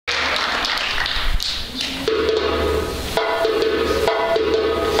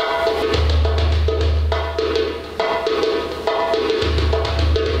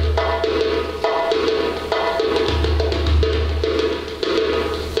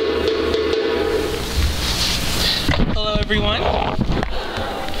everyone.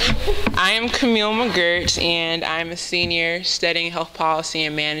 I am Camille McGirt, and I'm a senior studying health policy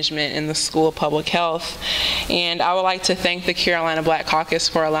and management in the School of Public Health. And I would like to thank the Carolina Black Caucus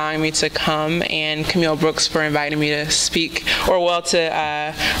for allowing me to come, and Camille Brooks for inviting me to speak,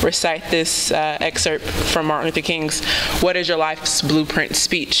 to recite this excerpt from Martin Luther King's "What is Your Life's Blueprint"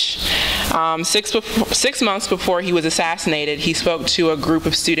 speech. 6 months before he was assassinated, he spoke to a group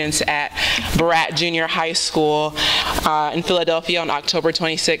of students at Barat Junior High School in Philadelphia on October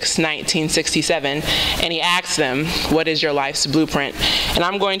 26, 1967, and he asked them, "What is your life's blueprint?" And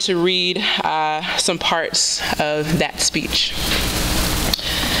I'm going to read some parts of that speech.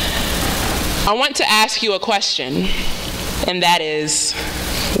 I want to ask you a question, and that is,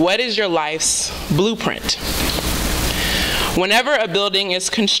 what is your life's blueprint? Whenever a building is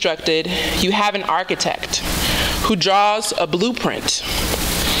constructed, you have an architect who draws a blueprint,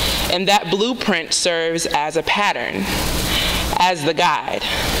 and that blueprint serves as a pattern, as the guide.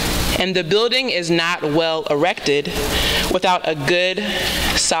 And the building is not well erected without a good,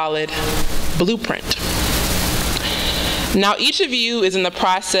 solid blueprint. Now, each of you is in the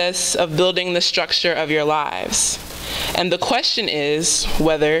process of building the structure of your lives. And the question is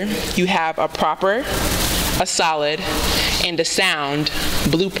whether you have a proper, a solid, and a sound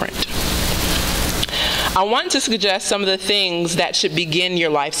blueprint. I want to suggest some of the things that should begin your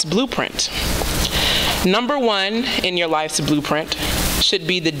life's blueprint. Number one in your life's blueprint should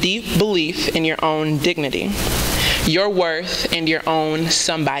be the deep belief in your own dignity, your worth, and your own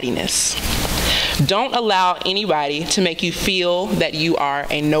somebodyness. Don't allow anybody to make you feel that you are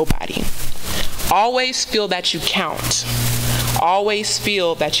a nobody. Always feel that you count. Always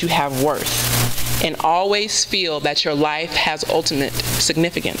feel that you have worth. And always feel that your life has ultimate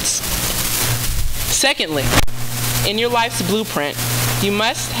significance. Secondly, in your life's blueprint, you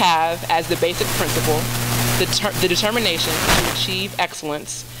must have as the basic principle the determination to achieve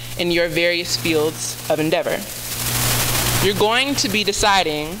excellence in your various fields of endeavor. You're going to be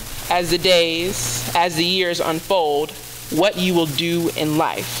deciding as the years unfold, what you will do in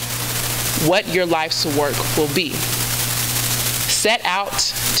life, what your life's work will be. Set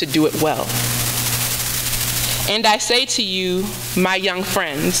out to do it well. And I say to you, my young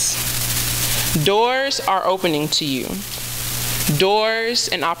friends, doors are opening to you. Doors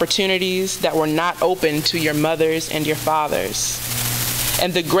and opportunities that were not open to your mothers and your fathers.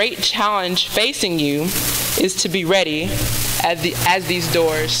 And the great challenge facing you is to be ready as these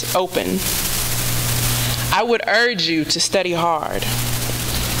doors open. I would urge you to study hard,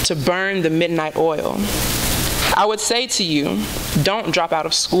 to burn the midnight oil. I would say to you, don't drop out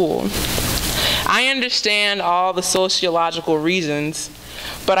of school. I understand all the sociological reasons,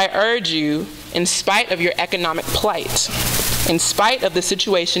 but I urge you, in spite of your economic plight, in spite of the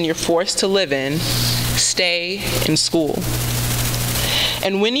situation you're forced to live in, stay in school.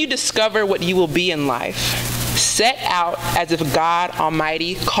 And when you discover what you will be in life, set out as if God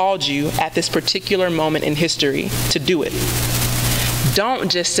Almighty called you at this particular moment in history to do it. Don't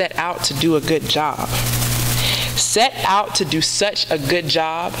just set out to do a good job. Set out to do such a good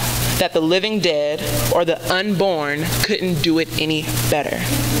job that the living dead or the unborn couldn't do it any better.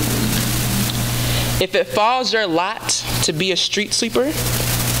 If it falls your lot to be a street sweeper,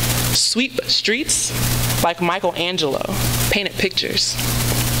 sweep streets like Michelangelo painted pictures.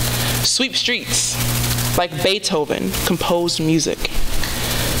 Sweep streets like Beethoven composed music.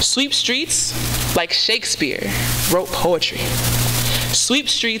 Sweep streets like Shakespeare wrote poetry. Sweep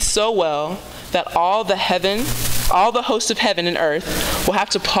streets so well that all the hosts of heaven and earth will have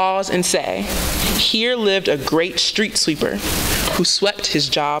to pause and say, here lived a great street sweeper who swept his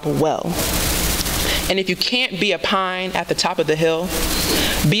job well. And if you can't be a pine at the top of the hill,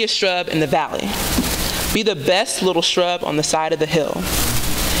 be a shrub in the valley. Be the best little shrub on the side of the hill.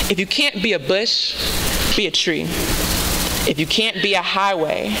 If you can't be a bush, be a tree. If you can't be a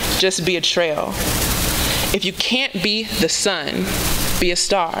highway, just be a trail. If you can't be the sun, be a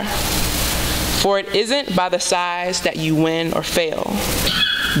star. For it isn't by the size that you win or fail.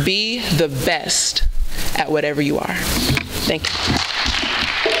 Be the best at whatever you are. Thank you.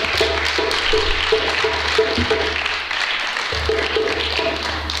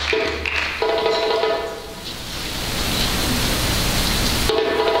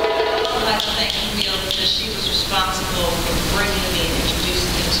 She was responsible for bringing me and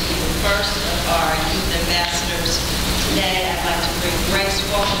introducing me to the first of our youth ambassadors. Today, I'd like to bring Grace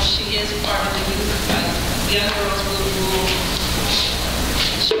Walker. She is part of the Young Girls Rule.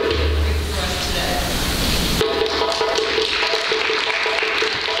 She will speak for us today.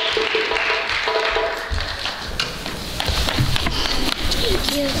 Thank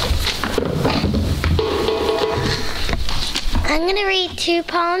you. I'm going to read 2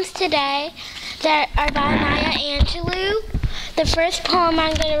 poems today that are by Maya Angelou. The first poem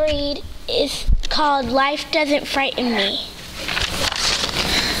I'm going to read is called Life Doesn't Frighten Me.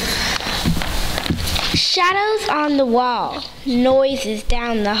 Shadows on the wall, noises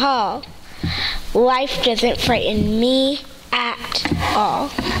down the hall. Life doesn't frighten me at all.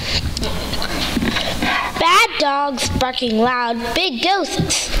 Bad dogs barking loud, big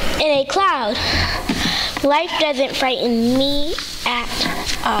ghosts in a cloud. Life doesn't frighten me at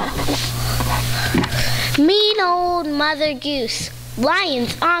all. Mean old Mother Goose,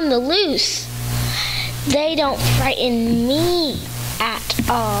 lions on the loose. They don't frighten me at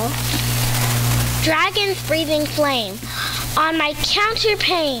all. Dragons breathing flame on my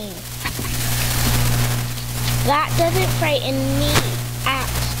counterpane. That doesn't frighten me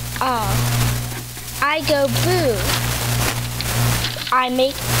at all. I go boo. I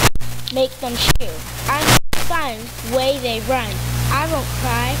make them shoo. I'm fun, way they run. I won't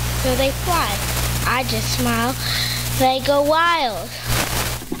cry, so they fly. I just smile, they go wild.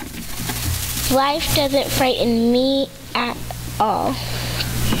 Life doesn't frighten me at all.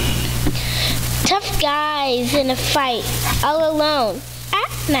 Tough guys in a fight, all alone,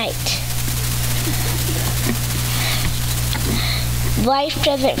 at night. Life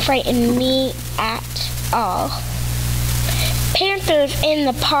doesn't frighten me at all. Panthers in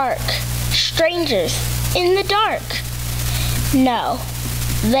the park, strangers in the dark. No,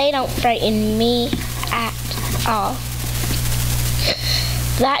 they don't frighten me at all.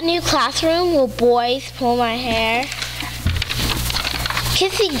 That new classroom will boys pull my hair.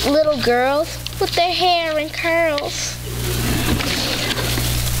 Kissy little girls with their hair in curls.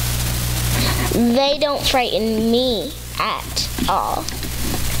 They don't frighten me at all.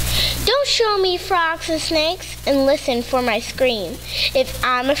 Don't show me frogs and snakes and listen for my scream. If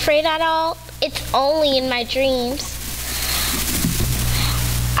I'm afraid at all, it's only in my dreams.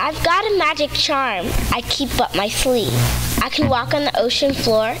 I've got a magic charm I keep up my sleeve. I can walk on the ocean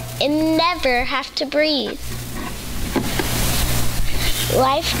floor and never have to breathe.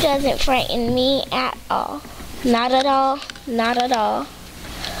 Life doesn't frighten me at all. Not at all, not at all.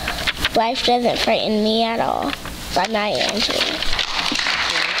 Life doesn't frighten me at all. By Maya Angelou.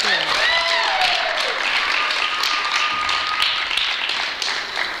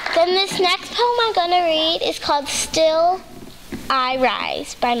 Then this next poem I'm going to read is called Still I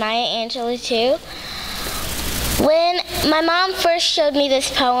Rise by Maya Angelou too. When my mom first showed me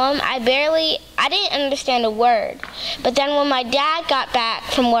this poem, I didn't understand a word. But then when my dad got back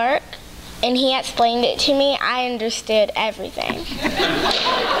from work and he explained it to me, I understood everything.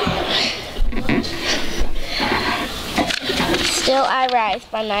 Still I Rise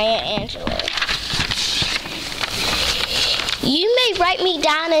by Maya Angelou. You may write me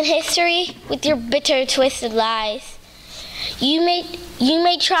down in history with your bitter, twisted lies. You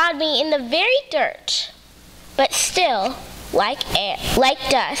may trod me in the very dirt, but still, like air, like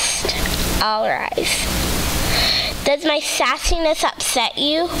dust, I'll rise. Does my sassiness upset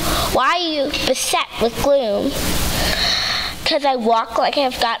you? Why are you beset with gloom? 'Cause I walk like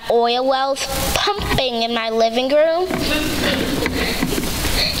I've got oil wells pumping in my living room?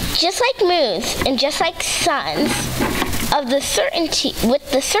 Just like moons and just like suns, with the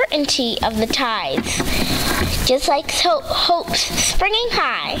certainty of the tides, just like hopes springing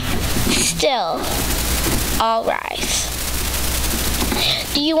high, still I'll rise.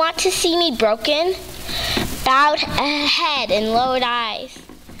 Do you want to see me broken? Bowed head and lowered eyes.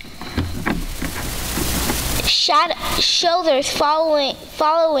 Shoulders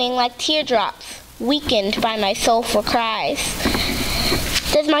following like teardrops, weakened by my soulful cries.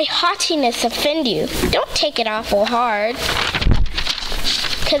 Does my haughtiness offend you? Don't take it awful hard.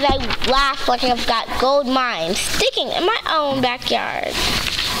 'Cause I laugh like I've got gold mines sticking in my own backyard.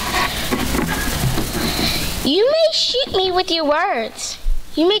 You may shoot me with your words.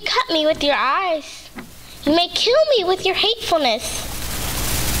 You may cut me with your eyes. You may kill me with your hatefulness.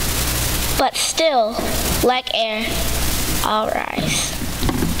 But still, like air, I'll rise.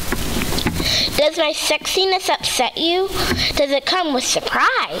 Does my sexiness upset you? Does it come with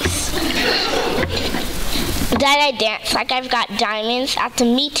surprise? That I dance like I've got diamonds at the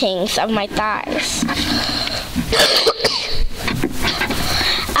meetings of my thighs.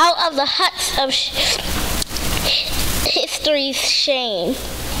 Out of the huts of history's shame,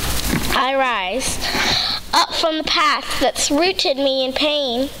 I rise. Up from the path that's rooted me in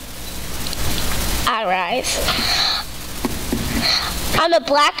pain, I rise. I'm a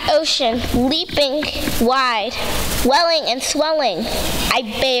black ocean, leaping wide, welling and swelling, I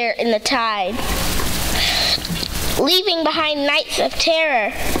bear in the tide. Leaving behind nights of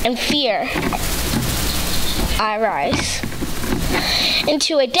terror and fear, I rise.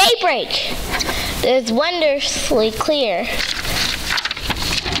 into a daybreak that is wondrously clear.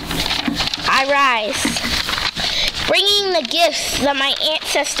 I rise, bringing the gifts that my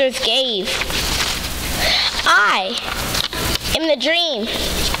ancestors gave. I am the dream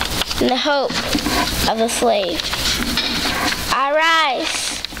and the hope of a slave. I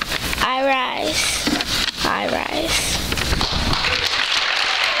rise, I rise, I rise.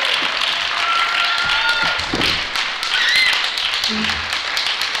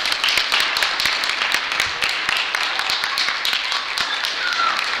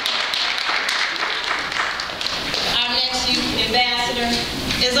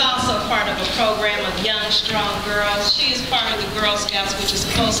 Is also part of a program of young, strong girls. She is part of the Girl Scouts, which is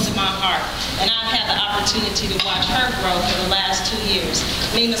close to my heart. And I've had the opportunity to watch her grow for the last 2 years.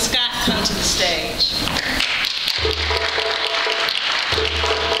 Nina Scott, come to the stage.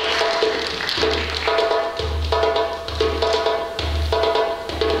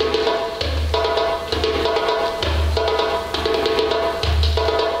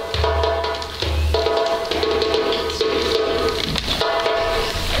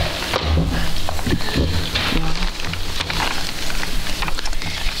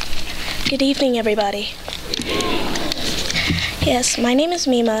 Good evening, everybody. Yes, my name is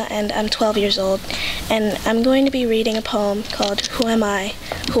Mima, and I'm 12 years old, and I'm going to be reading a poem called Who Am I,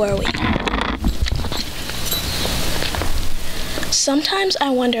 Who Are We? Sometimes I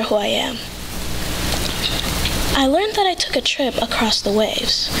wonder who I am. I learned that I took a trip across the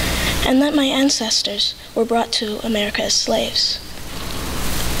waves, and that my ancestors were brought to America as slaves.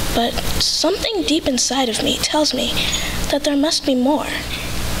 But something deep inside of me tells me that there must be more.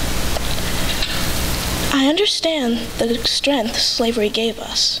 I understand the strength slavery gave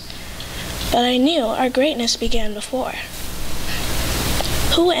us, but I knew our greatness began before.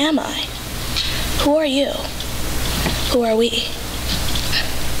 Who am I? Who are you? Who are we?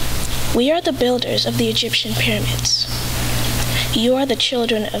 We are the builders of the Egyptian pyramids. You are the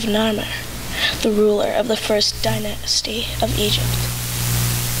children of Narmer, the ruler of the first dynasty of Egypt.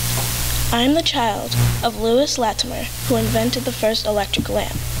 I am the child of Louis Latimer, who invented the first electric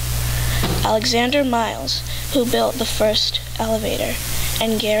lamp, Alexander Miles, who built the first elevator,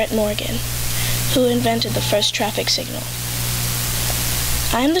 and Garrett Morgan, who invented the first traffic signal.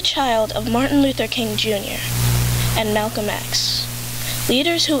 I am the child of Martin Luther King Jr. and Malcolm X,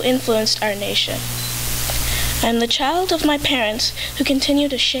 leaders who influenced our nation. I am the child of my parents who continue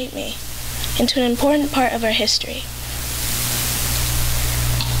to shape me into an important part of our history.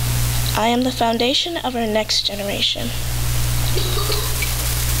 I am the foundation of our next generation.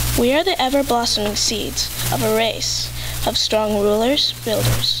 We are the ever-blossoming seeds of a race of strong rulers,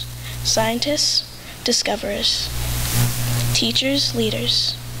 builders, scientists, discoverers, teachers,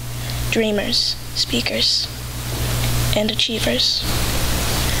 leaders, dreamers, speakers, and achievers.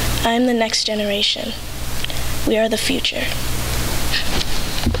 I am the next generation. We are the future.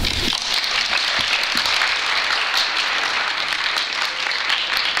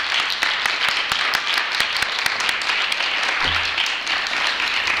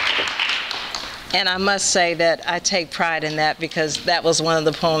 And I must say that I take pride in that because that was one of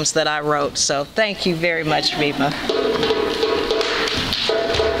the poems that I wrote. So thank you very much, Mima.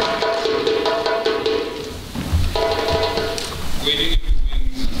 Waiting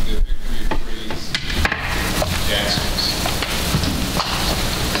begins the victory praise dancers.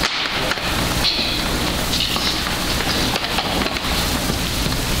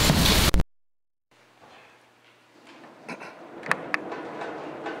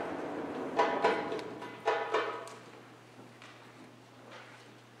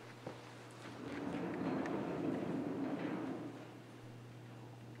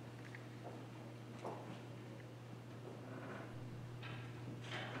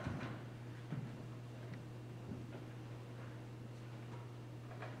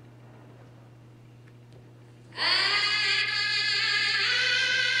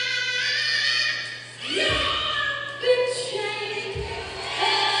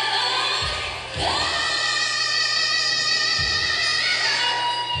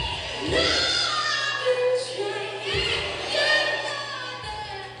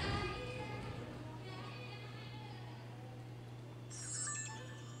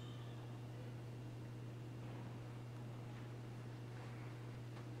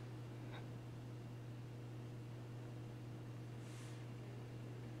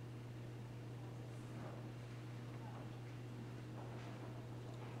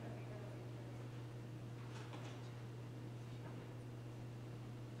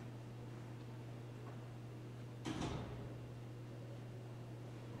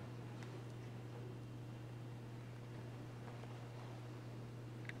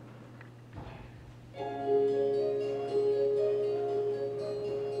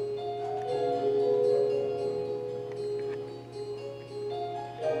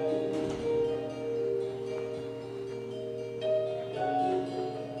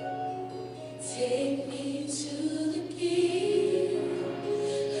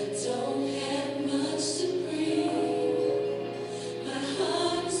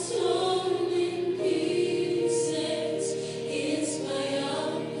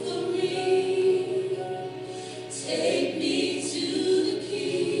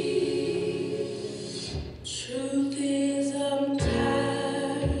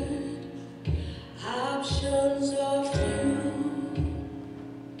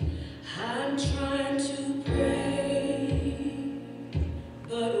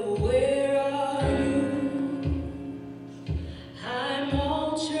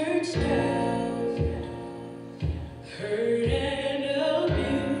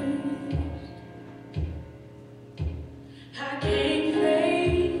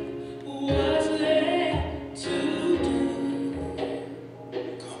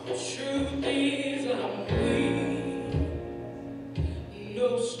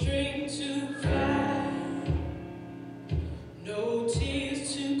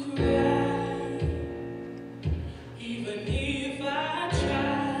 Even if I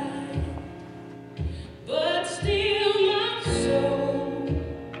try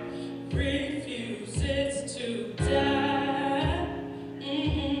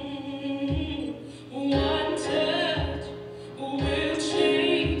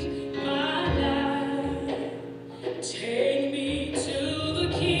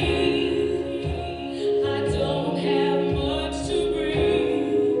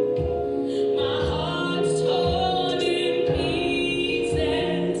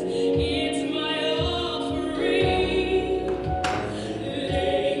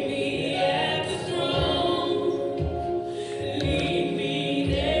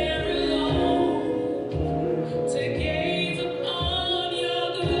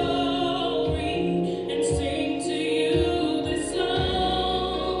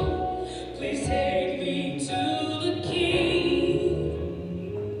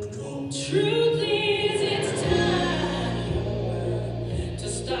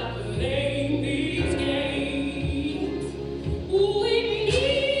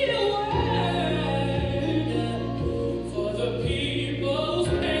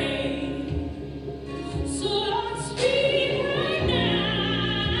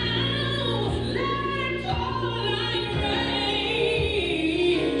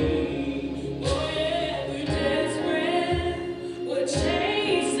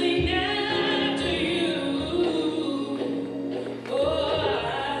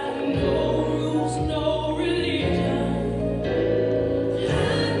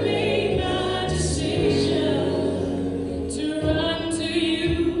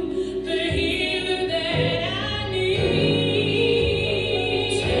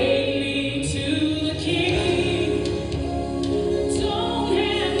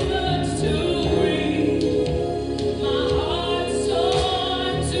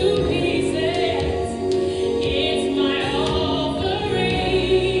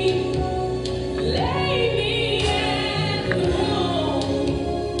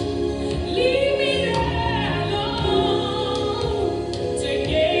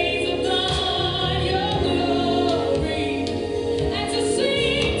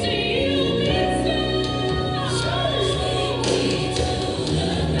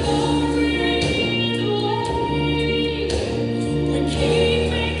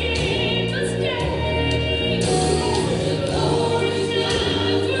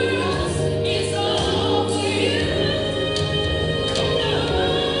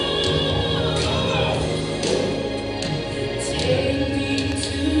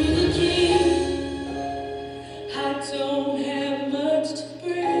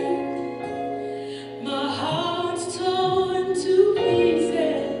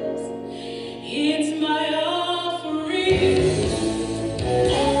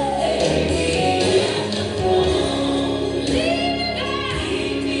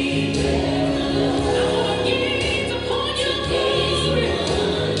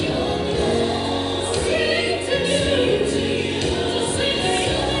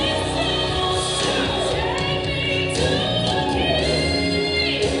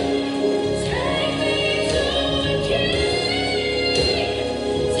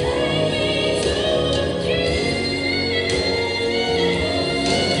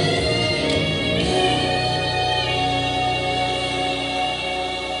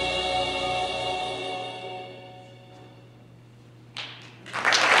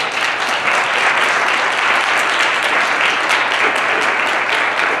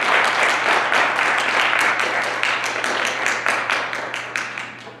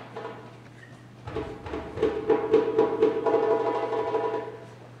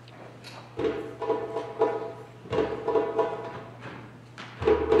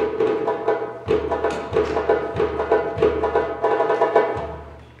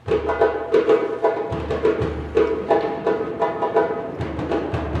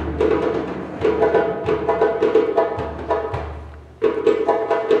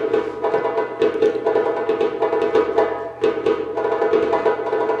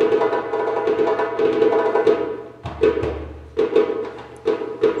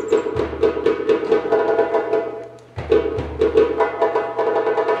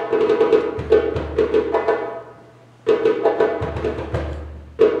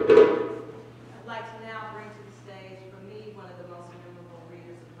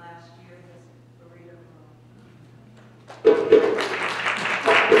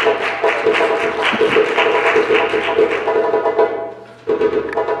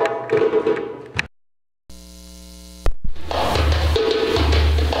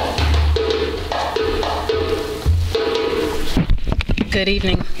Good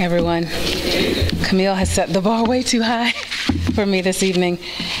evening, everyone. Camille has set the bar way too high for me this evening.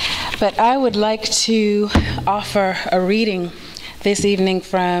 But I would like to offer a reading this evening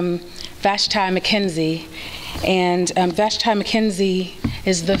from Vashti McKenzie. And Vashti McKenzie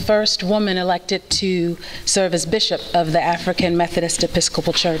is the first woman elected to serve as bishop of the African Methodist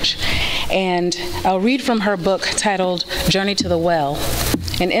Episcopal Church. And I'll read from her book titled Journey to the Well.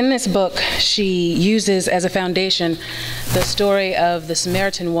 And in this book, she uses as a foundation the story of the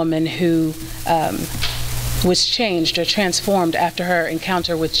Samaritan woman who was changed or transformed after her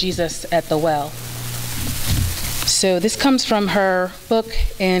encounter with Jesus at the well. So this comes from her book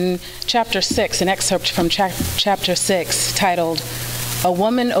in chapter 6, an excerpt from chapter 6 titled, A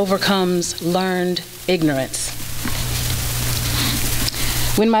Woman Overcomes Learned Ignorance.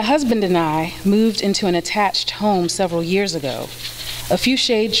 When my husband and I moved into an attached home several years ago, a few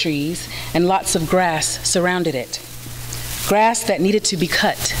shade trees and lots of grass surrounded it. Grass that needed to be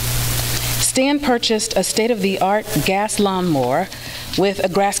cut. Stan purchased a state-of-the-art gas lawnmower with a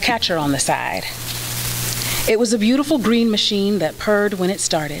grass catcher on the side. It was a beautiful green machine that purred when it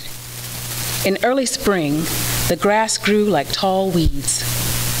started. In early spring, the grass grew like tall weeds.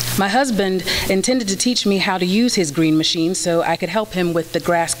 My husband intended to teach me how to use his green machine so I could help him with the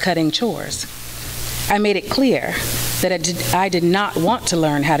grass-cutting chores. I made it clear that I did not want to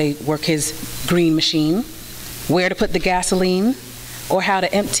learn how to work his green machine, where to put the gasoline, or how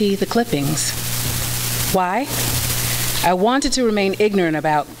to empty the clippings. Why? I wanted to remain ignorant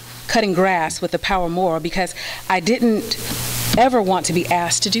about cutting grass with a power mower because I didn't ever want to be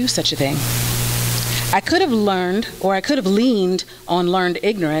asked to do such a thing. I could have learned, or I could have leaned on learned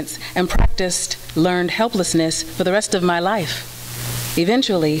ignorance and practiced learned helplessness for the rest of my life.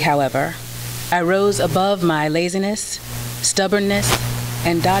 Eventually, however, I rose above my laziness, stubbornness,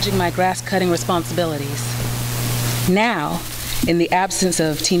 and dodging my grass-cutting responsibilities. Now, in the absence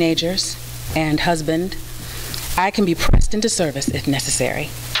of teenagers and husband, I can be pressed into service if necessary.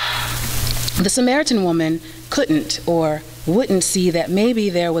 The Samaritan woman couldn't or wouldn't see that maybe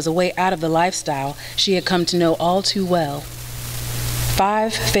there was a way out of the lifestyle she had come to know all too well.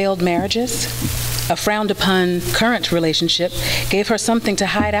 5 failed marriages, a frowned-upon current relationship gave her something to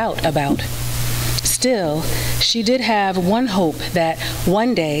hide out about. Still, she did have one hope that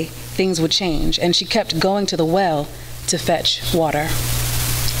one day things would change, and she kept going to the well to fetch water.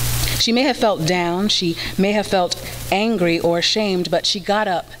 She may have felt down, she may have felt angry or ashamed, but she got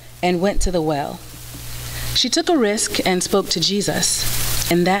up and went to the well. She took a risk and spoke to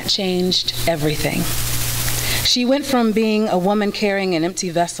Jesus, and that changed everything. She went from being a woman carrying an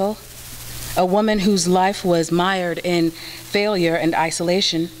empty vessel, a woman whose life was mired in failure and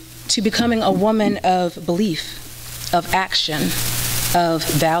isolation, to becoming a woman of belief, of action, of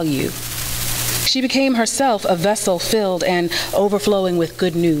value. She became herself a vessel filled and overflowing with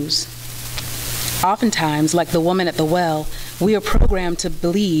good news. Oftentimes, like the woman at the well, we are programmed to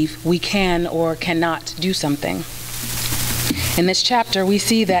believe we can or cannot do something. In this chapter, we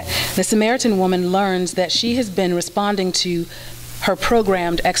see that the Samaritan woman learns that she has been responding to her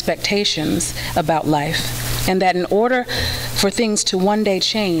programmed expectations about life, and that in order for things to one day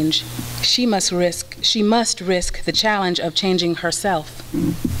change, she must risk the challenge of changing herself.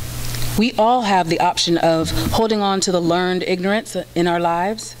 We all have the option of holding on to the learned ignorance in our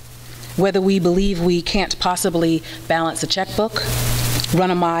lives, whether we believe we can't possibly balance a checkbook,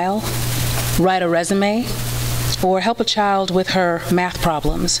 run a mile, write a resume, or help a child with her math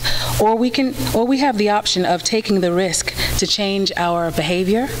problems, or we have the option of taking the risk to change our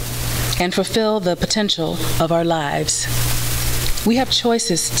behavior and fulfill the potential of our lives. We have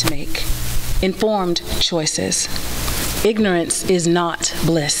choices to make, informed choices. Ignorance is not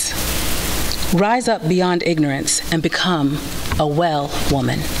bliss. Rise up beyond ignorance and become a well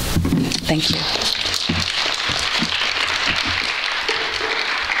woman. Thank you.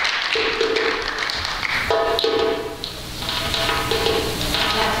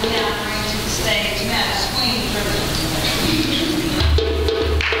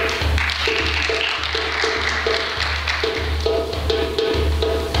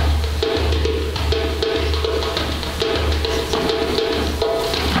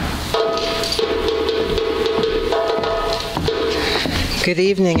 Good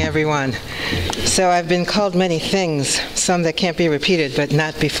evening, everyone. So I've been called many things, some that can't be repeated, but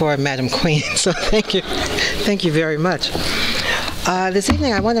not before Madam Queen. So thank you. Thank you very much. This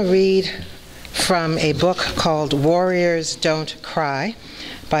evening I want to read from a book called Warriors Don't Cry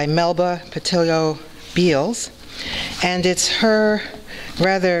by Melba Patillo Beals. And it's her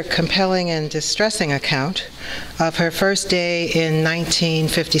rather compelling and distressing account of her first day in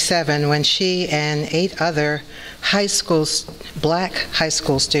 1957 when she and 8 other black high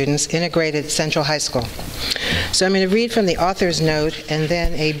school students integrated Central High School. So I'm going to read from the author's note and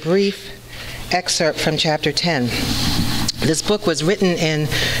then a brief excerpt from chapter 10. This book was written in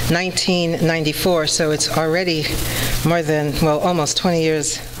 1994, so it's already more than, well, almost 20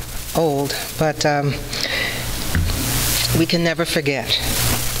 years old, but we can never forget.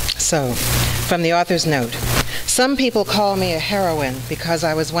 So, from the author's note, some people call me a heroine because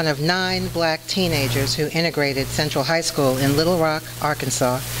I was one of 9 black teenagers who integrated Central High School in Little Rock,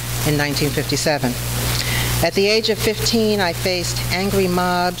 Arkansas in 1957. At the age of 15, I faced angry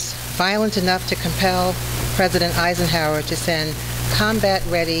mobs, violent enough to compel President Eisenhower to send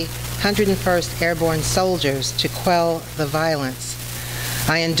combat-ready 101st Airborne soldiers to quell the violence.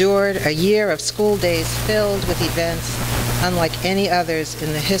 I endured a year of school days filled with events unlike any others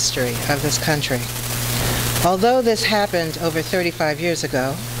in the history of this country. Although this happened over 35 years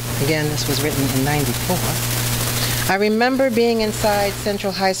ago, again, this was written in '94, I remember being inside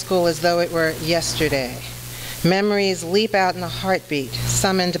Central High School as though it were yesterday. Memories leap out in a heartbeat,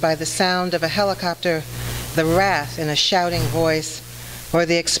 summoned by the sound of a helicopter, the wrath in a shouting voice, or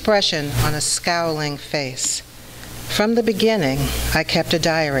the expression on a scowling face. From the beginning, I kept a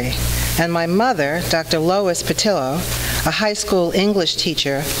diary, and my mother, Dr. Lois Patillo, a high school English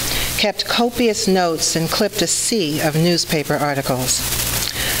teacher, kept copious notes and clipped a sea of newspaper articles.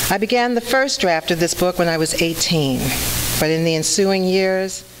 I began the first draft of this book when I was 18, but in the ensuing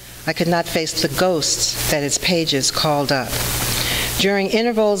years, I could not face the ghosts that its pages called up. During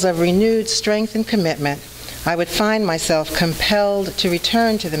intervals of renewed strength and commitment, I would find myself compelled to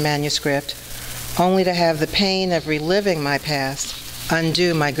return to the manuscript, only to have the pain of reliving my past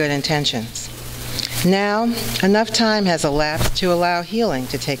undo my good intentions. Now, enough time has elapsed to allow healing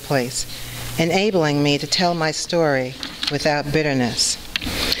to take place, enabling me to tell my story without bitterness.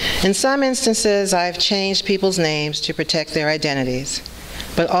 In some instances, I've changed people's names to protect their identities,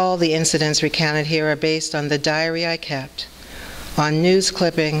 but all the incidents recounted here are based on the diary I kept, on news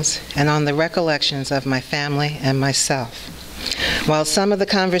clippings, and on the recollections of my family and myself. While some of the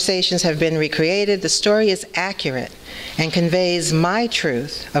conversations have been recreated, the story is accurate and conveys my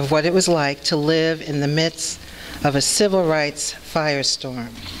truth of what it was like to live in the midst of a civil rights firestorm.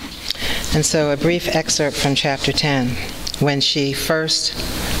 And so a brief excerpt from chapter 10, when she first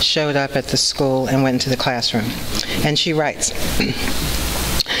showed up at the school and went into the classroom. And she writes,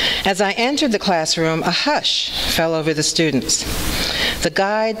 "As I entered the classroom, a hush fell over the students. The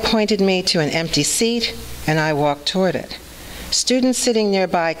guide pointed me to an empty seat, and I walked toward it. Students sitting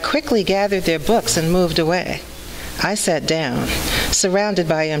nearby quickly gathered their books and moved away. I sat down, surrounded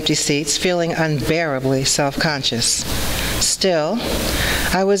by empty seats, feeling unbearably self-conscious. Still,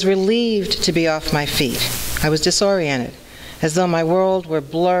 I was relieved to be off my feet. I was disoriented, as though my world were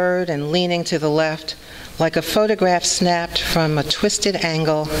blurred and leaning to the left, like a photograph snapped from a twisted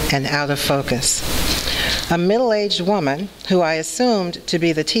angle and out of focus. A middle-aged woman, who I assumed to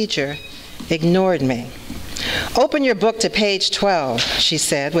be the teacher, ignored me. 'Open your book to page 12, she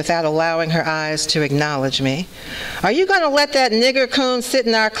said, without allowing her eyes to acknowledge me. 'Are you going to let that nigger coon sit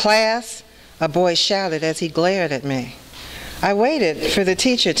in our class?' a boy shouted as he glared at me. I waited for the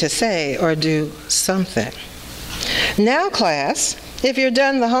teacher to say or do something. 'Now, class, if you're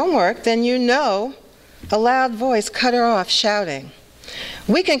done the homework, then you know.' A loud voice cut her off, shouting.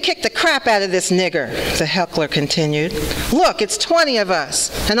 'We can kick the crap out of this nigger,' the heckler continued. 'Look, it's 20 of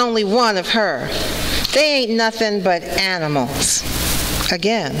us and only one of her. They ain't nothing but animals.'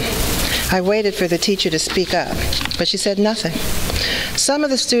 Again, I waited for the teacher to speak up, but she said nothing. Some of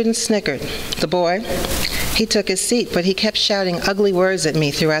the students snickered. The boy, he took his seat, but he kept shouting ugly words at me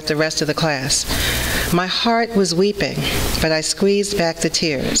throughout the rest of the class. My heart was weeping, but I squeezed back the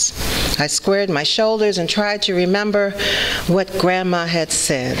tears. I squared my shoulders and tried to remember what Grandma had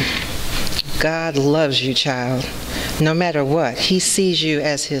said. God loves you, child. No matter what, he sees you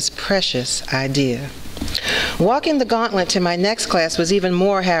as his precious idea. Walking the gauntlet to my next class was even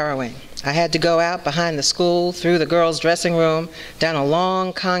more harrowing. I had to go out behind the school, through the girls' dressing room, down a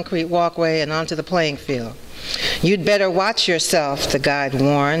long concrete walkway, and onto the playing field. You'd better watch yourself, the guide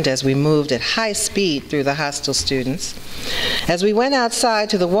warned as we moved at high speed through the hostile students. As we went outside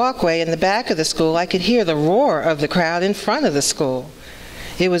to the walkway in the back of the school, I could hear the roar of the crowd in front of the school.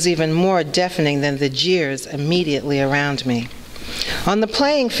 It was even more deafening than the jeers immediately around me. On the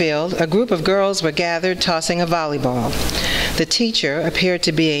playing field, a group of girls were gathered tossing a volleyball. The teacher appeared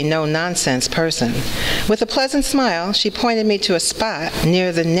to be a no-nonsense person. With a pleasant smile, she pointed me to a spot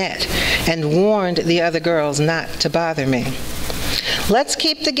near the net and warned the other girls not to bother me. "Let's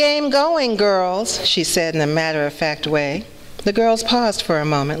keep the game going, girls," she said in a matter-of-fact way. The girls paused for a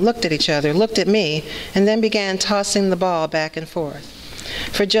moment, looked at each other, looked at me, and then began tossing the ball back and forth.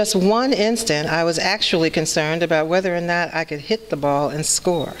 For just one instant, I was actually concerned about whether or not I could hit the ball and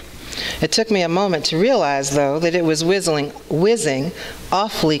score. It took me a moment to realize, though, that it was whizzing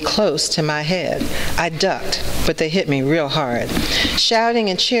awfully close to my head. I ducked, but they hit me real hard, shouting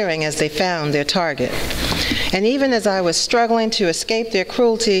and cheering as they found their target. And even as I was struggling to escape their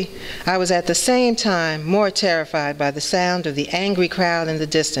cruelty, I was at the same time more terrified by the sound of the angry crowd in the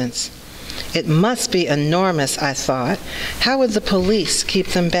distance. It must be enormous, I thought. How would the police keep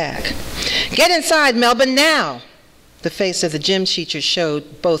them back? "Get inside, Melbourne, now!" The face of the gym teacher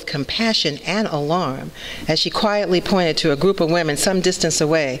showed both compassion and alarm as she quietly pointed to a group of women some distance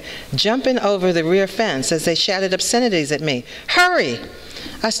away, jumping over the rear fence as they shouted obscenities at me. "Hurry!"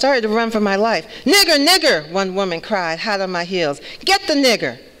 I started to run for my life. "Nigger, nigger!" one woman cried, hot on my heels. "Get the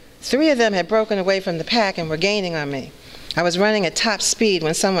nigger!" 3 of them had broken away from the pack and were gaining on me. I was running at top speed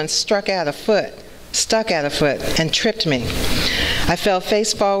when someone stuck out a foot, and tripped me. I fell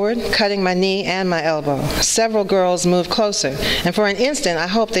face forward, cutting my knee and my elbow. Several girls moved closer, and for an instant I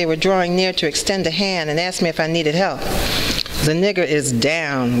hoped they were drawing near to extend a hand and ask me if I needed help. "The nigger is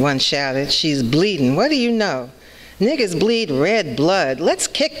down," one shouted. "She's bleeding. What do you know? Niggers bleed red blood. Let's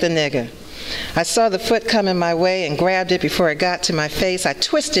kick the nigger." I saw the foot coming my way and grabbed it before it got to my face. I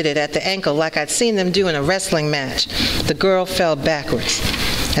twisted it at the ankle like I'd seen them do in a wrestling match. The girl fell backwards.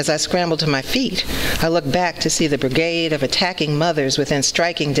 As I scrambled to my feet, I looked back to see the brigade of attacking mothers within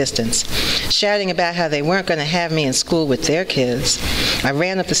striking distance, shouting about how they weren't going to have me in school with their kids. I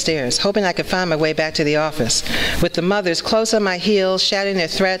ran up the stairs, hoping I could find my way back to the office. With the mothers close on my heels, shouting their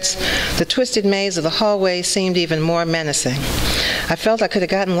threats, the twisted maze of the hallway seemed even more menacing. I felt I could have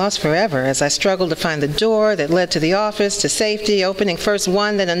gotten lost forever as I struggled to find the door that led to the office, to safety, opening first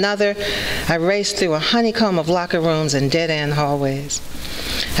one, then another. I raced through a honeycomb of locker rooms and dead-end hallways.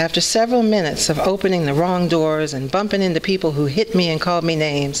 After several minutes of opening the wrong doors and bumping into people who hit me and called me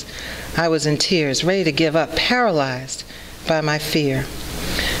names, I was in tears, ready to give up, paralyzed by my fear.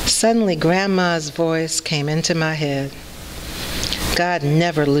 Suddenly, Grandma's voice came into my head. God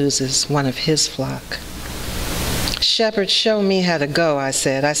never loses one of his flock. "Shepherd, show me how to go," I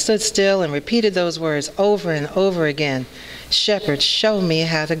said. I stood still and repeated those words over and over again. "Shepherd, show me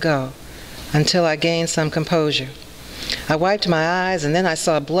how to go," until I gained some composure. I wiped my eyes, and then I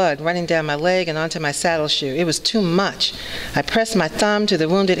saw blood running down my leg and onto my saddle shoe. It was too much. I pressed my thumb to the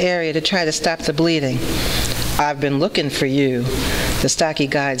wounded area to try to stop the bleeding. "I've been looking for you." The stocky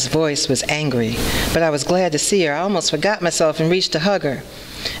guide's voice was angry, but I was glad to see her. I almost forgot myself and reached to hug her.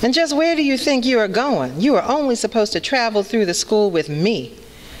 "And just where do you think you are going? You are only supposed to travel through the school with me."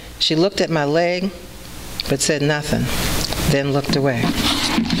 She looked at my leg, but said nothing, then looked away.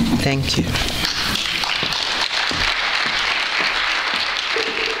 Thank you.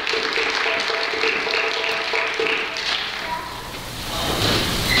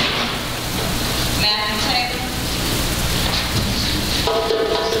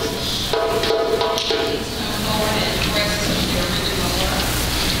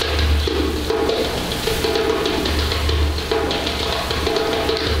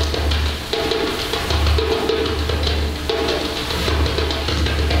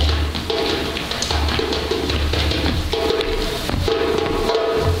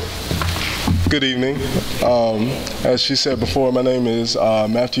 Good evening. As she said before, my name is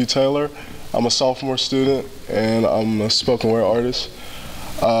Matthew Taylor. I'm a sophomore student and I'm a spoken word artist.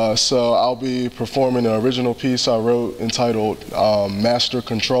 So I'll be performing an original piece I wrote entitled Master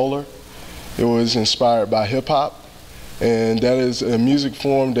Controller. It was inspired by hip hop, and that is a music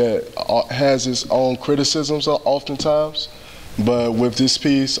form that has its own criticisms oftentimes. But with this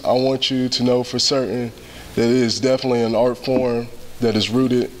piece, I want you to know for certain that it is definitely an art form that is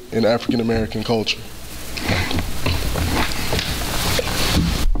rooted in African American culture.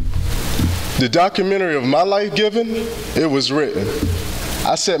 The documentary of my life given, it was written.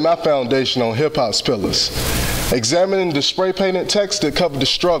 I set my foundation on hip hop's pillars, examining the spray painted text that covered the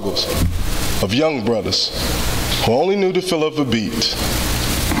struggles of young brothers who only knew the feel of a beat,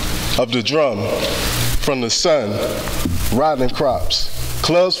 of the drum from the sun, riding crops,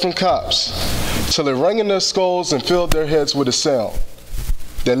 clubs from cops, till it rang in their skulls and filled their heads with a sound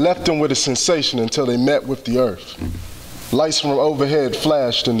that left them with a sensation until they met with the earth. Lights from overhead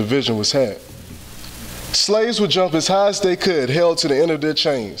flashed and the vision was had. Slaves would jump as high as they could, held to the end of their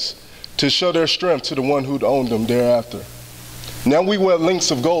chains, to show their strength to the one who'd owned them thereafter. Now we wear links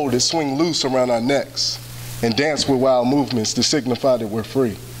of gold that swing loose around our necks and dance with wild movements to signify that we're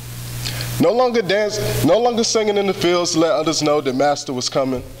free. No longer singing in the fields to let others know that master was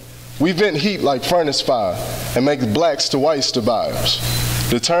coming. We vent heat like furnace fire and make blacks to whites to buyers.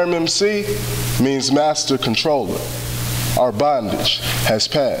 The term MC means master controller. Our bondage has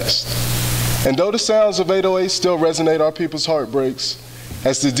passed. And though the sounds of 808 still resonate our people's heartbreaks,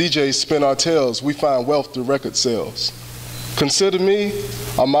 as the DJs spin our tales, we find wealth through record sales. Consider me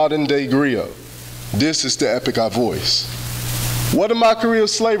a modern day griot. This is the epic I voice. What a mockery of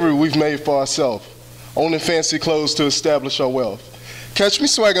slavery we've made for ourselves, owning fancy clothes to establish our wealth. Catch me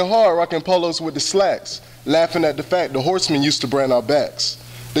swagging hard, rocking polos with the slacks, laughing at the fact the horsemen used to brand our backs.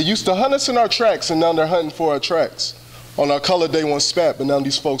 They used to hunt us in our tracks, and now they're hunting for our tracks. On our color they want spat, but now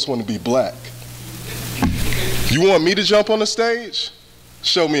these folks want to be black. You want me to jump on the stage?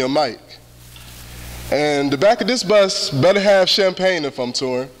 Show me a mic. And the back of this bus better have champagne if I'm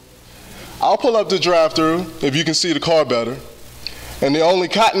touring. I'll pull up the drive-thru if you can see the car better. And the only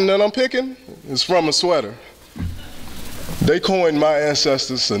cotton that I'm picking is from a sweater. They coined my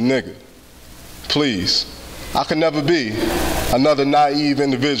ancestors a nigga. Please, I could never be another naive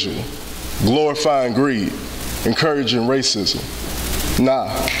individual, glorifying greed, encouraging racism.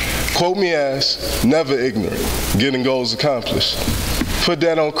 Nah, quote me as never ignorant, getting goals accomplished. Put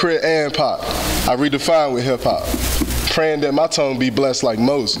that on crit and pop. I redefine with hip hop, praying that my tongue be blessed like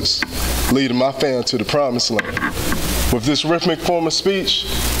Moses, leading my fam to the promised land. With this rhythmic form of speech,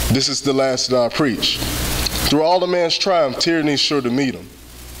 this is the last that I preach. Through all a man's triumph, tyranny's sure to meet him.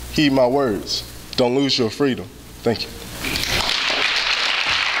 Heed my words. Don't lose your freedom. Thank you.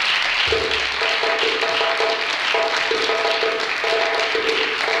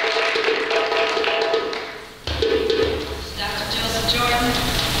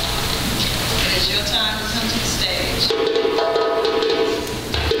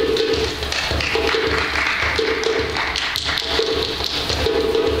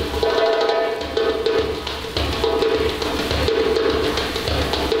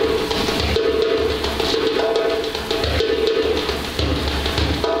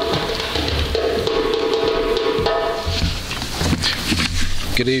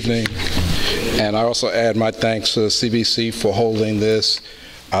 Good evening, and I also add my thanks to CBC for holding this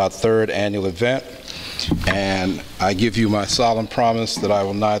third annual event, and I give you my solemn promise that I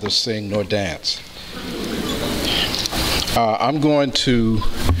will neither sing nor dance. I'm going to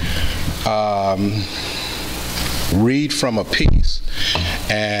read from a piece,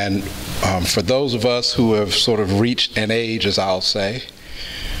 and for those of us who have sort of reached an age, as I'll say,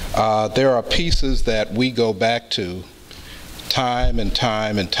 there are pieces that we go back to time and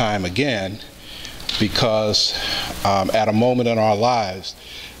time and time again because at a moment in our lives,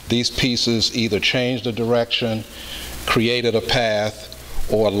 these pieces either changed the direction, created a path,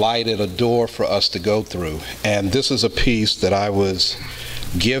 or lighted a door for us to go through. And this is a piece that I was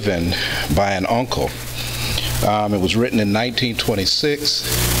given by an uncle. It was written in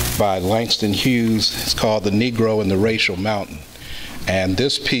 1926 by Langston Hughes. It's called The Negro and the Racial Mountain. And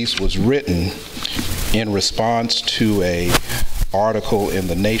this piece was written in response to an article in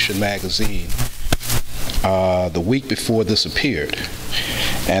The Nation magazine the week before this appeared.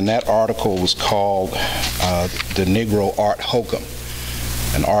 And that article was called The Negro Art Hokum,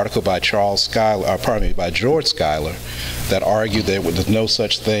 an article by by George Schuyler that argued there was no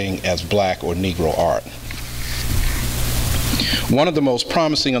such thing as black or Negro art. One of the most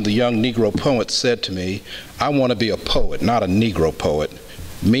promising of the young Negro poets said to me, "I want to be a poet, not a Negro poet,"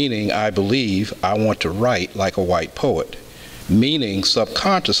 meaning I believe I want to write like a white poet, meaning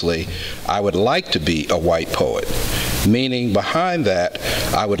subconsciously I would like to be a white poet, meaning behind that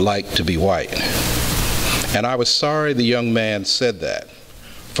I would like to be white. And I was sorry the young man said that,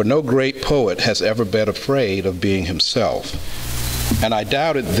 for no great poet has ever been afraid of being himself. And I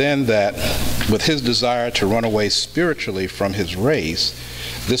doubted then that with his desire to run away spiritually from his race,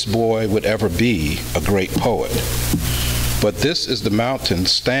 this boy would ever be a great poet. But this is the mountain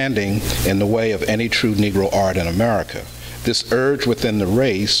standing in the way of any true Negro art in America. This urge within the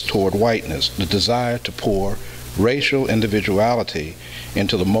race toward whiteness, the desire to pour racial individuality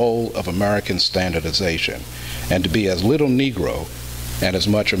into the mold of American standardization, and to be as little Negro and as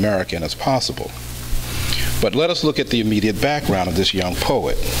much American as possible. But let us look at the immediate background of this young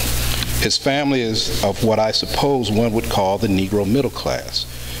poet. His family is of what I suppose one would call the Negro middle class,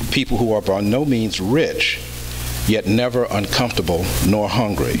 people who are by no means rich, yet never uncomfortable nor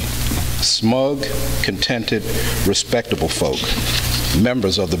hungry. Smug, contented, respectable folk,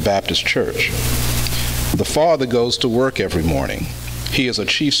 members of the Baptist Church. The father goes to work every morning. He is a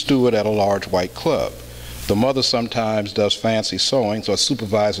chief steward at a large white club. The mother sometimes does fancy sewings or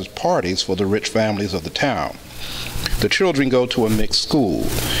supervises parties for the rich families of the town. The children go to a mixed school.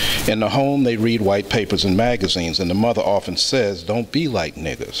 In the home, they read white papers and magazines, and the mother often says, "Don't be like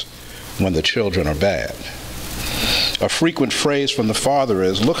niggers," when the children are bad. A frequent phrase from the father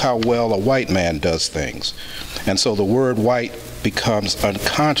is, "Look how well a white man does things." And so the word white becomes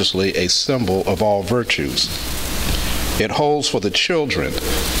unconsciously a symbol of all virtues. It holds for the children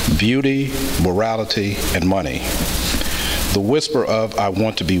beauty, morality, and money. The whisper of "I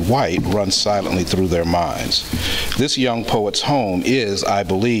want to be white" runs silently through their minds. This young poet's home is, I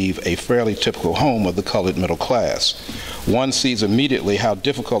believe, a fairly typical home of the colored middle class. One sees immediately how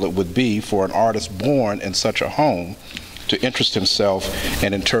difficult it would be for an artist born in such a home to interest himself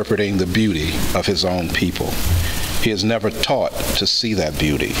in interpreting the beauty of his own people. He is never taught to see that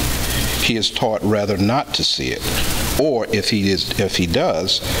beauty. He is taught rather not to see it, or if he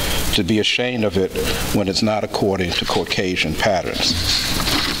does, to be ashamed of it when it's not according to Caucasian patterns.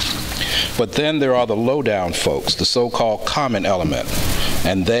 But then there are the low-down folks, the so-called common element,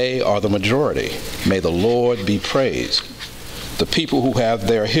 and they are the majority. May the Lord be praised. The people who have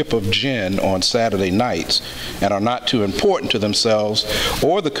their hip of gin on Saturday nights and are not too important to themselves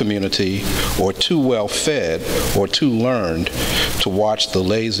or the community, or too well fed or too learned to watch the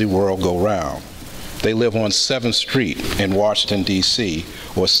lazy world go round. They live on 7th Street in Washington, D.C.,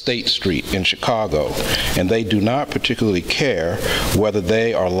 or State Street in Chicago, and they do not particularly care whether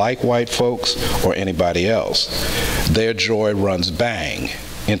they are like white folks or anybody else. Their joy runs bang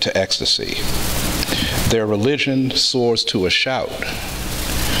into ecstasy. Their religion soars to a shout.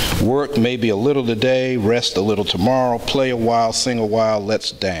 Work maybe a little today, rest a little tomorrow, play a while, sing a while,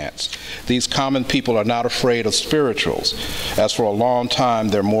 let's dance. These common people are not afraid of spirituals, as for a long time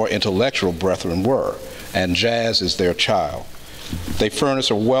their more intellectual brethren were, and jazz is their child. They furnish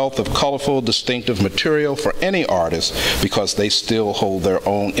a wealth of colorful, distinctive material for any artist because they still hold their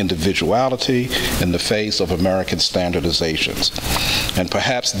own individuality in the face of American standardizations. And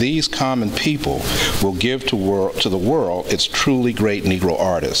perhaps these common people will give to the world its truly great Negro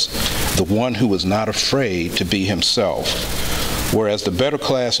artist, the one who is not afraid to be himself. Whereas the better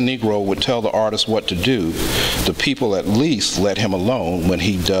class Negro would tell the artist what to do, the people at least let him alone when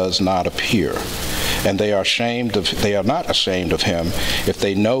he does not appear. And they are not ashamed of him if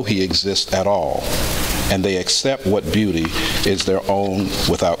they know he exists at all, and they accept what beauty is their own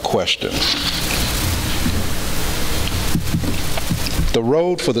without question. The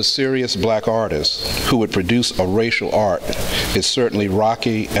road for the serious black artist who would produce a racial art is certainly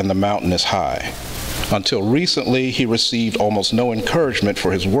rocky and the mountain is high. Until recently, he received almost no encouragement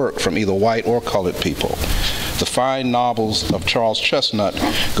for his work from either white or colored people. The fine novels of Charles Chestnut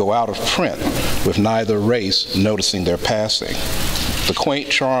go out of print with neither race noticing their passing. The quaint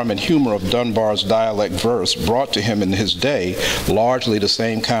charm and humor of Dunbar's dialect verse brought to him in his day largely the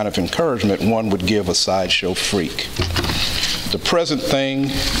same kind of encouragement one would give a sideshow freak. The present thing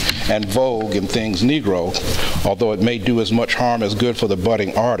and vogue in things Negro, although it may do as much harm as good for the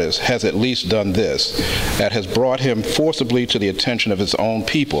budding artist, has at least done this, that has brought him forcibly to the attention of his own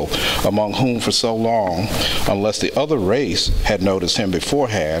people, among whom for so long, unless the other race had noticed him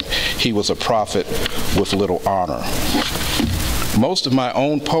beforehand, he was a prophet with little honor. Most of my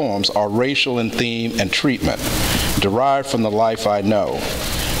own poems are racial in theme and treatment, derived from the life I know.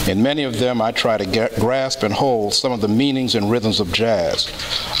 In many of them, I try to grasp and hold some of the meanings and rhythms of jazz.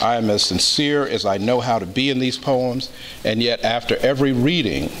 I am as sincere as I know how to be in these poems, and yet after every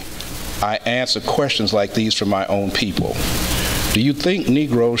reading, I answer questions like these from my own people. Do you think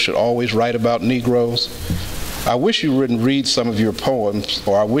Negroes should always write about Negroes? I wish you wouldn't read some of your poems,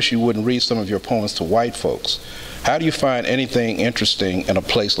 or I wish you wouldn't read some of your poems to white folks. How do you find anything interesting in a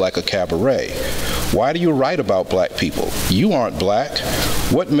place like a cabaret? Why do you write about black people? You aren't black.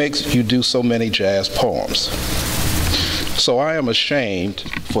 What makes you do so many jazz poems? So I am ashamed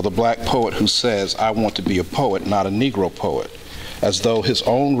for the black poet who says, I want to be a poet, not a Negro poet, as though his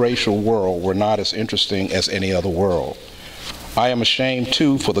own racial world were not as interesting as any other world. I am ashamed,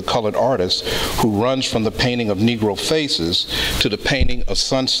 too, for the colored artist who runs from the painting of Negro faces to the painting of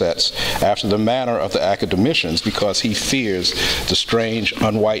sunsets after the manner of the academicians because he fears the strange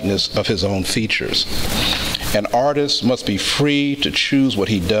unwhiteness of his own features. An artist must be free to choose what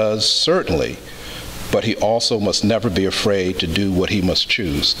he does, certainly, but he also must never be afraid to do what he must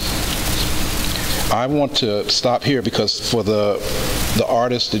choose. I want to stop here because for the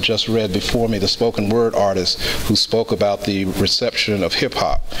artist that just read before me, the spoken word artist who spoke about the reception of hip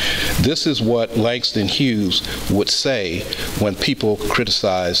hop, this is what Langston Hughes would say when people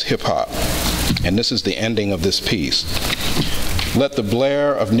criticize hip hop. And this is the ending of this piece. Let the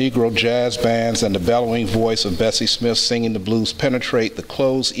blare of Negro jazz bands and the bellowing voice of Bessie Smith singing the blues penetrate the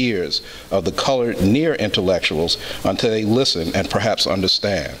closed ears of the colored near intellectuals until they listen and perhaps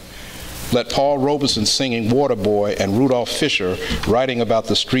understand. Let Paul Robeson singing Waterboy and Rudolph Fisher writing about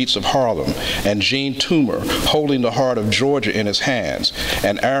the streets of Harlem, and Gene Toomer holding the heart of Georgia in his hands,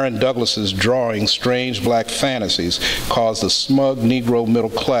 and Aaron Douglas's drawing strange black fantasies cause the smug Negro middle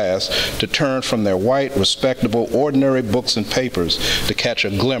class to turn from their white, respectable, ordinary books and papers to catch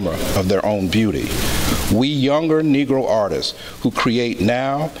a glimmer of their own beauty. We younger Negro artists who create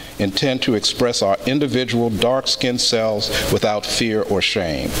now intend to express our individual dark-skinned selves without fear or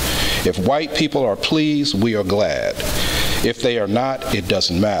shame. If white people are pleased, we are glad. If they are not, it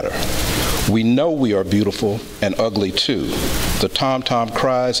doesn't matter. We know we are beautiful and ugly too. The tom-tom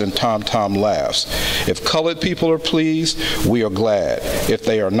cries and tom-tom laughs. If colored people are pleased, we are glad. If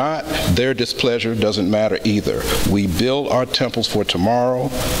they are not, their displeasure doesn't matter either. We build our temples for tomorrow,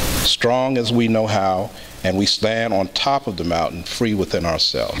 strong as we know how, and we stand on top of the mountain, free within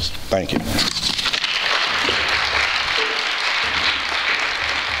ourselves. Thank you.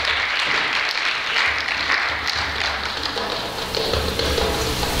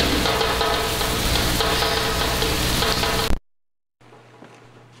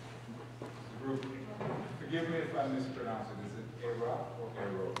 Forgive me if I mispronounce it. Is it Era or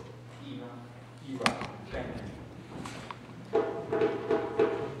Ero? Eva. Thank you.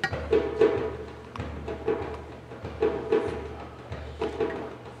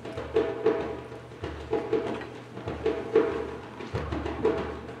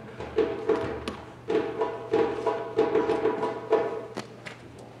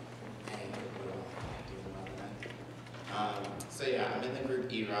 So yeah, I'm in the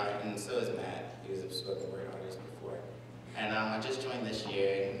group E-Rock, and so is Matt. He was a spoken word artist before. And I just joined this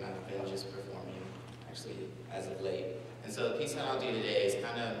year, and I've been just performing, actually, as of late. And so the piece that I'll do today is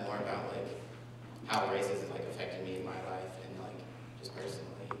kind of more about, like, how racism is, like, affecting me in my life, and, like, just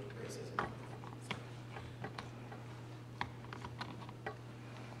personally, racism.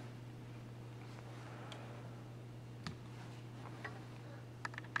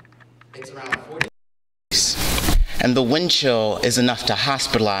 It's around 40. And the wind chill is enough to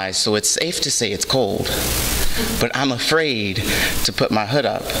hospitalize, so it's safe to say it's cold. But I'm afraid to put my hood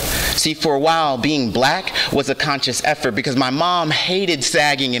up. See, for a while, being black was a conscious effort because my mom hated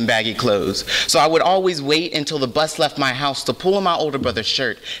sagging in baggy clothes. So I would always wait until the bus left my house to pull on my older brother's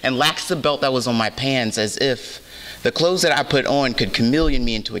shirt and lax the belt that was on my pants, as if the clothes that I put on could chameleon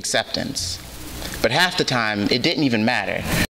me into acceptance. But half the time, it didn't even matter.